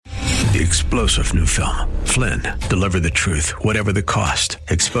The explosive new film, Flynn, deliver the truth, whatever the cost,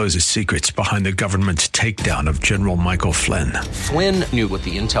 exposes secrets behind the government's takedown of General Michael Flynn. Flynn knew what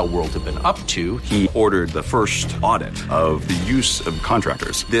the intel world had been up to. He ordered the first audit of the use of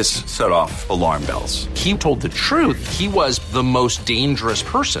contractors. This set off alarm bells. He told the truth. He was the most dangerous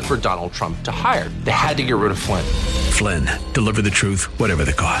person for Donald Trump to hire. They had to get rid of Flynn. Flynn, deliver the truth, whatever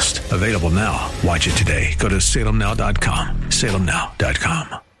the cost. Available now. Watch it today. Go to salemnow.com.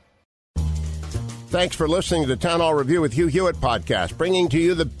 salemnow.com. Thanks for listening to the Town Hall Review with Hugh Hewitt podcast, bringing to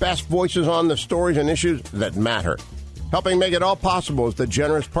you the best voices on the stories and issues that matter. Helping make it all possible is the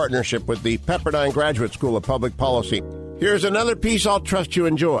generous partnership with the Pepperdine Graduate School of Public Policy. Here's another piece I'll trust you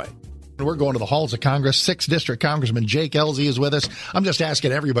enjoy. We're going to the halls of Congress. 6th District Congressman Jake Ellzey is with us. I'm just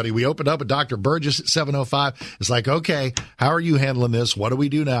asking everybody. We opened up with Dr. Burgess at 7:05. It's like, okay, how are you handling this? What do we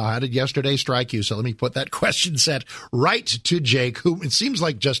do now? How did yesterday strike you? So let me put that question set right to Jake, who it seems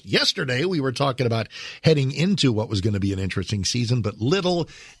like just yesterday we were talking about heading into what was going to be an interesting season, but little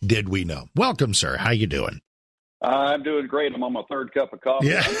did we know. Welcome, sir. How you doing? I'm doing great. I'm on my third cup of coffee.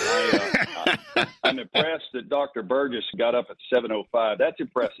 Yeah. I'm impressed that Dr. Burgess got up at 7:05. That's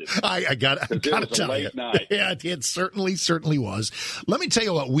impressive. I got to tell you. Late night. Yeah, it certainly was. Let me tell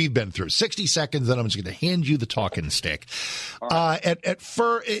you what we've been through. 60 seconds, then I'm just going to hand you the talking stick. Right.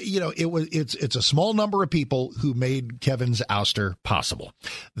 It's a small number of people who made Kevin's ouster possible.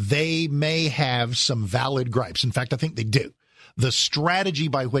 They may have some valid gripes. In fact, I think they do. The strategy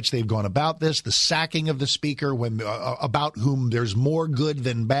by which they've gone about this, the sacking of the speaker, about whom there's more good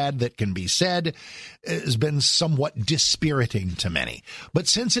than bad that can be said, has been somewhat dispiriting to many. But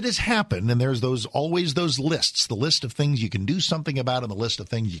since it has happened, and there's always those lists, the list of things you can do something about and the list of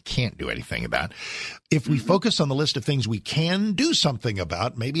things you can't do anything about. If we focus on the list of things we can do something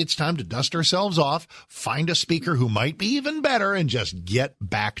about, maybe it's time to dust ourselves off, find a speaker who might be even better, and just get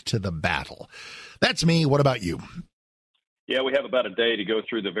back to the battle. That's me. What about you? Yeah, we have about a day to go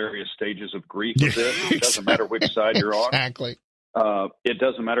through the various stages of grief of this. It doesn't matter which side you're on. Exactly. It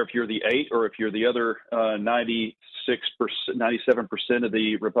doesn't matter if you're the 8 or if you're the other 97% of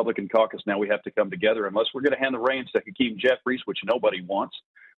the Republican caucus. Now we have to come together. Unless we're going to hand the reins to Hakeem Jeffries, which nobody wants,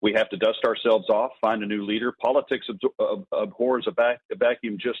 we have to dust ourselves off, find a new leader. Politics abhors a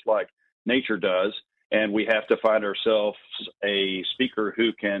vacuum just like nature does, and we have to find ourselves a speaker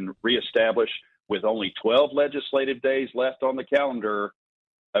who can reestablish, with only 12 legislative days left on the calendar,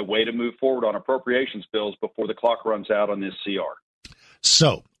 a way to move forward on appropriations bills before the clock runs out on this CR.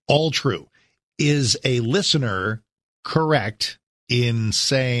 So, all true. Is a listener correct in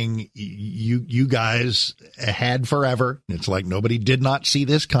saying you guys had forever? It's like nobody did not see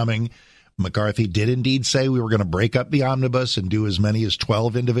this coming. McCarthy did indeed say we were going to break up the omnibus and do as many as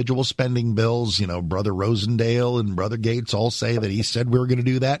 12 individual spending bills. You know, Brother Rosendale and Brother Gates all say that he said we were going to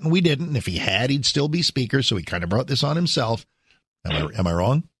do that, and we didn't. And if he had, he'd still be speaker, so he kind of brought this on himself. Am I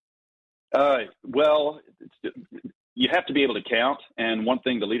wrong? Well, you have to be able to count, and one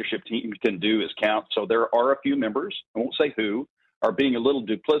thing the leadership team can do is count. So there are a few members, I won't say who, are being a little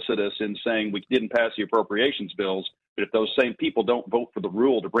duplicitous in saying we didn't pass the appropriations bills. But if those same people don't vote for the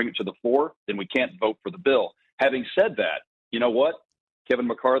rule to bring it to the floor, then we can't vote for the bill. Having said that, you know what? Kevin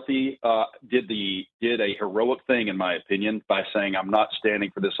McCarthy did a heroic thing, in my opinion, by saying, I'm not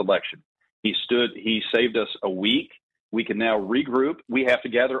standing for this election. He saved us a week. We can now regroup. We have to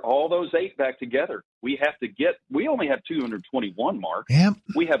gather all those 8 back together. We only have 221, Mark. Yep.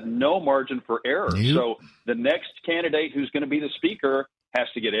 We have no margin for error. Yep. So the next candidate who's going to be the speaker has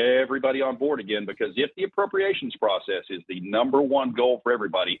to get everybody on board again, because if the appropriations process is the number one goal for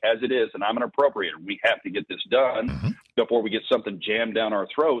everybody, as it is, and I'm an appropriator, we have to get this done before we get something jammed down our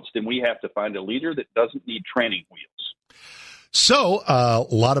throats, then we have to find a leader that doesn't need training wheels. So a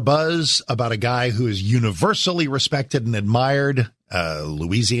lot of buzz about a guy who is universally respected and admired,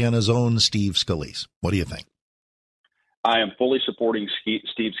 Louisiana's own Steve Scalise. What do you think? I am fully supporting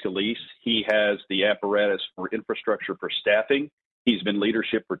Steve Scalise. He has the apparatus for infrastructure for staffing. He's been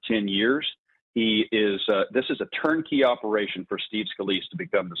leadership for 10 years. This is a turnkey operation for Steve Scalise to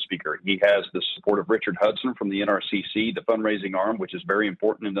become the speaker. He has the support of Richard Hudson from the NRCC, the fundraising arm, which is very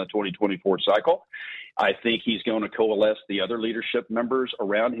important in the 2024 cycle. I think he's going to coalesce the other leadership members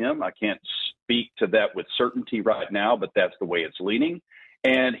around him. I can't speak to that with certainty right now, but that's the way it's leaning.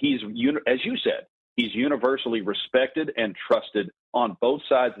 And he's, as you said, he's universally respected and trusted on both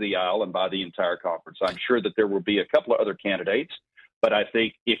sides of the aisle and by the entire conference. I'm sure that there will be a couple of other candidates, but I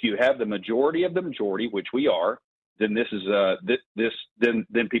think if you have the majority of the majority, which we are, then this is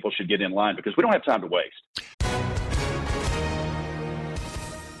then people should get in line, because we don't have time to waste.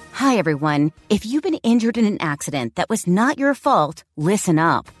 Hi, everyone. If you've been injured in an accident that was not your fault, listen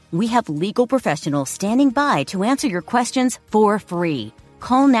up. We have legal professionals standing by to answer your questions for free.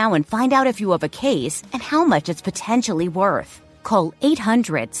 Call now and find out if you have a case and how much it's potentially worth. Call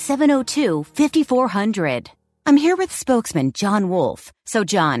 800-702-5400. I'm here with spokesman John Wolf. So,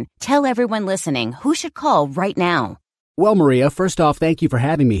 John, tell everyone listening who should call right now. Well, Maria, first off, thank you for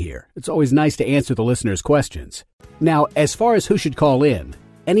having me here. It's always nice to answer the listeners' questions. Now, as far as who should call in,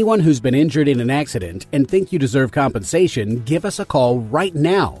 anyone who's been injured in an accident and think you deserve compensation, give us a call right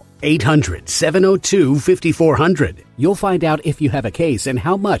now. 800-702-5400. You'll find out if you have a case and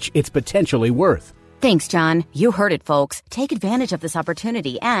how much it's potentially worth. Thanks, John. You heard it, folks. Take advantage of this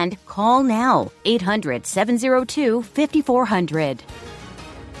opportunity and call now. 800-702-5400.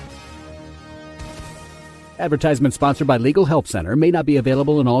 Advertisement sponsored by Legal Help Center. May not be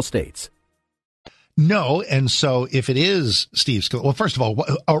available in all states. No, and so if it is Steve Scalise, well, first of all,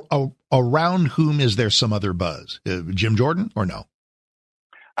 around whom is there some other buzz? Jim Jordan or no?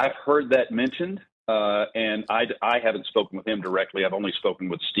 I've heard that mentioned. And I haven't spoken with him directly. I've only spoken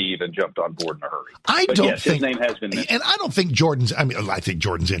with Steve and jumped on board in a hurry. His name has been mentioned. And I don't think I think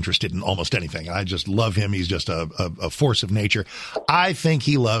Jordan's interested in almost anything. I just love him. He's just a force of nature. I think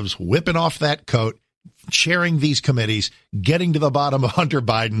he loves whipping off that coat, chairing these committees, getting to the bottom of Hunter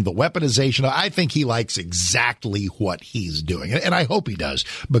Biden, the weaponization. I think he likes exactly what he's doing. And I hope he does,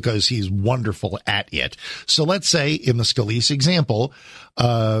 because he's wonderful at it. So let's say in the Scalise example,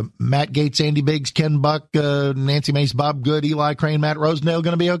 Matt Gaetz, Andy Biggs, Ken Buck, Nancy Mace, Bob Good, Eli Crane, Matt Rosendahl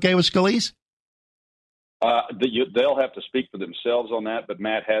going to be okay with Scalise? They'll have to speak for themselves on that, but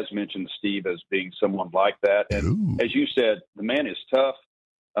Matt has mentioned Steve as being someone like that. And as you said, the man is tough.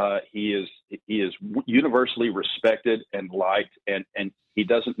 He is universally respected and liked, and he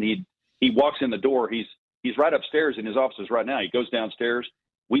doesn't need. He walks in the door. He's right upstairs in his offices right now. He goes downstairs.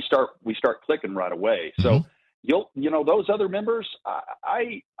 We start clicking right away. So those other members,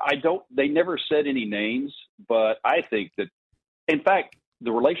 I don't. They never said any names, but I think that, in fact,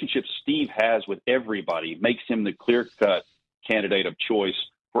 the relationship Steve has with everybody makes him the clear-cut candidate of choice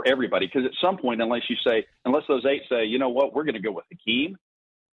for everybody. Because at some point, unless those 8 say, you know what, we're going to go with Hakeem,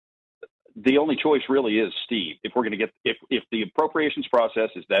 the only choice really is Steve. If we're going to get, if the appropriations process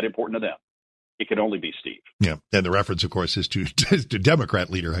is that important to them, it can only be Steve. Yeah, and the reference, of course, is to Democrat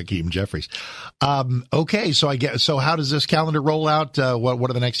leader Hakeem Jeffries. Okay, so how does this calendar roll out?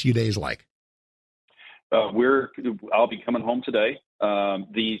 What are the next few days like? I'll be coming home today.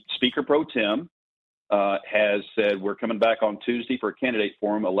 The Speaker Pro Tem has said we're coming back on Tuesday for a candidate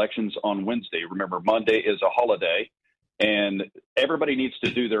forum. Elections on Wednesday. Remember, Monday is a holiday. And everybody needs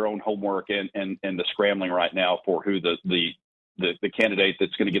to do their own homework and the scrambling right now for who the candidate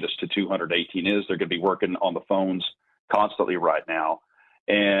that's going to get us to 218 is. They're going to be working on the phones constantly right now,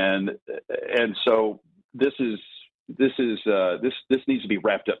 and so this needs to be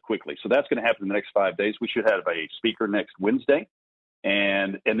wrapped up quickly. So that's going to happen in the next 5 days. We should have a speaker next Wednesday,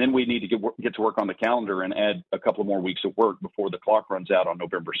 and then we need to get to work on the calendar and add a couple of more weeks of work before the clock runs out on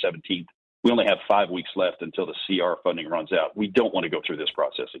November 17th. We only have 5 weeks left until the CR funding runs out. We don't want to go through this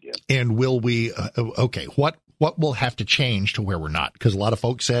process again. And will we, what will have to change to where we're not? Because a lot of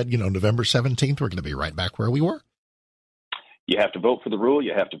folks said, November 17th, we're going to be right back where we were. You have to vote for the rule.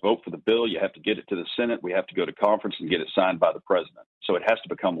 You have to vote for the bill. You have to get it to the Senate. We have to go to conference and get it signed by the president. So it has to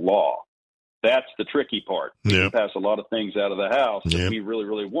become law. That's the tricky part. We can pass a lot of things out of the House that we really,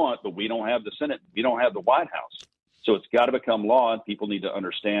 really want, but we don't have the Senate. We don't have the White House. So it's got to become law, and people need to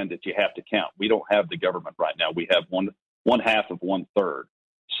understand that you have to count. We don't have the government right now. We have one half of 1/3.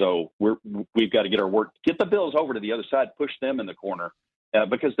 So we've got to get our work, get the bills over to the other side, push them in the corner,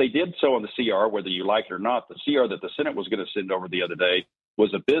 because they did so on the CR, whether you like it or not. The CR that the Senate was going to send over the other day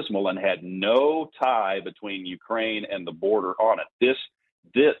was abysmal and had no tie between Ukraine and the border on it.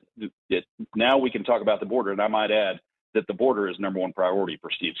 Now we can talk about the border, and I might add that the border is number one priority for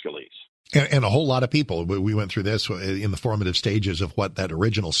Steve Scalise. And a whole lot of people, we went through this in the formative stages of what that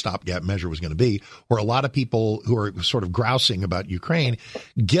original stopgap measure was going to be, where a lot of people who are sort of grousing about Ukraine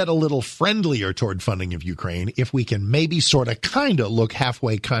get a little friendlier toward funding of Ukraine if we can maybe sort of kind of look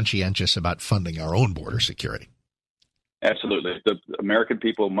halfway conscientious about funding our own border security. Absolutely. The American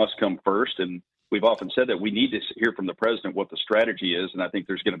people must come first. And we've often said that we need to hear from the president what the strategy is. And I think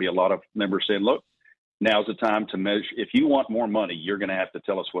there's going to be a lot of members saying, look, now's the time to measure. If you want more money, you're going to have to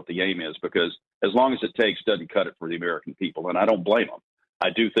tell us what the aim is, because as long as it takes doesn't cut it for the American people. And I don't blame them.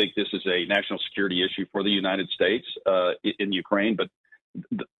 I do think this is a national security issue for the United States in Ukraine, but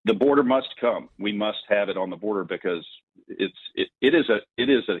the border must come. We must have it on the border because it is a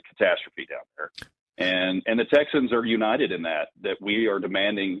catastrophe down there. And the Texans are united in that we are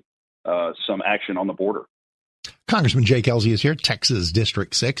demanding some action on the border. Congressman Jake Ellzey is here, Texas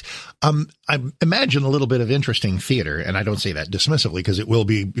District 6. I imagine a little bit of interesting theater, and I don't say that dismissively because it will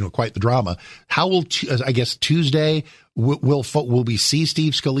be, quite the drama. How will, I guess, Tuesday, will we see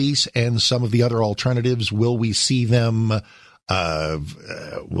Steve Scalise and some of the other alternatives? Will we see them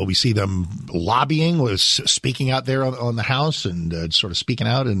lobbying, speaking out there on the House and sort of speaking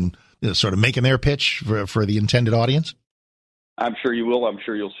out and sort of making their pitch for the intended audience? I'm sure you will. I'm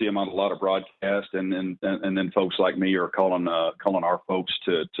sure you'll see them on a lot of broadcasts, and then folks like me are calling our folks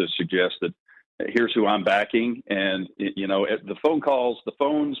to suggest that here's who I'm backing, and the phones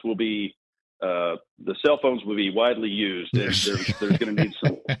will be the cell phones will be widely used. And there's going to need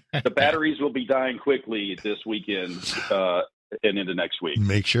the batteries will be dying quickly this weekend. And into next week.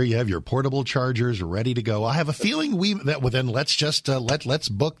 Make sure you have your portable chargers ready to go. I have a feeling then let's just let's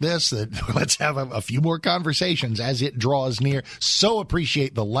book this. Let's have a few more conversations as it draws near. So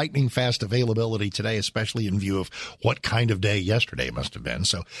appreciate the lightning fast availability today, especially in view of what kind of day yesterday must have been.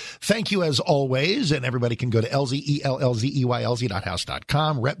 So thank you as always, and everybody can go to Ellzey,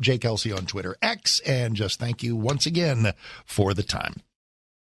 Ellzey.house.com, Rep Jake Ellzey on Twitter X, and just thank you once again for the time.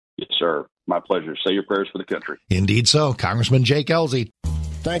 Yes, sir. My pleasure. Say your prayers for the country. Indeed so. Congressman Jake Ellzey.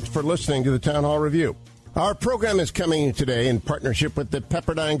 Thanks for listening to the Town Hall Review. Our program is coming today in partnership with the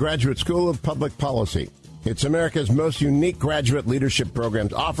Pepperdine Graduate School of Public Policy. It's America's most unique graduate leadership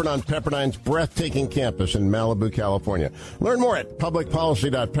programs offered on Pepperdine's breathtaking campus in Malibu, California. Learn more at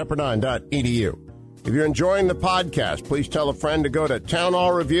publicpolicy.pepperdine.edu. If you're enjoying the podcast, please tell a friend to go to Town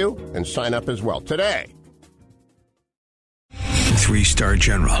Hall Review and sign up as well today. 3-star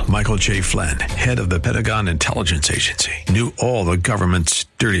General Michael J. Flynn, head of the Pentagon Intelligence Agency, knew all the government's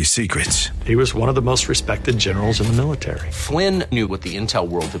dirty secrets. He was one of the most respected generals in the military. Flynn knew what the intel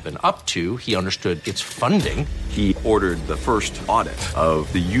world had been up to. He understood its funding. He ordered the first audit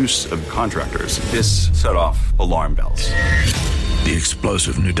of the use of contractors. This set off alarm bells. The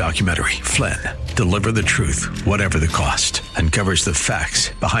explosive new documentary, Flynn, Deliver the Truth, Whatever the Cost, uncovers the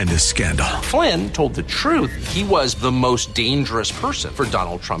facts behind this scandal. Flynn told the truth. He was the most dangerous person for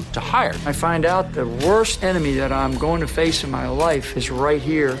Donald Trump to hire. I find out the worst enemy that I'm going to face in my life is right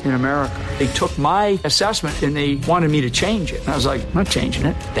here in America. They took my assessment and they wanted me to change it. And I was like, I'm not changing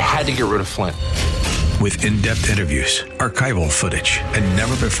it. They had to get rid of Flynn. With in-depth interviews, archival footage, and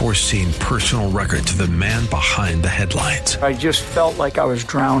never-before-seen personal records of the man behind the headlines. I just felt like I was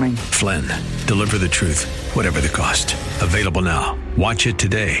drowning. Flynn, Deliver the Truth, Whatever the Cost. Available now. Watch it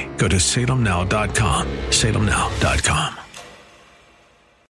today. Go to salemnow.com. salemnow.com.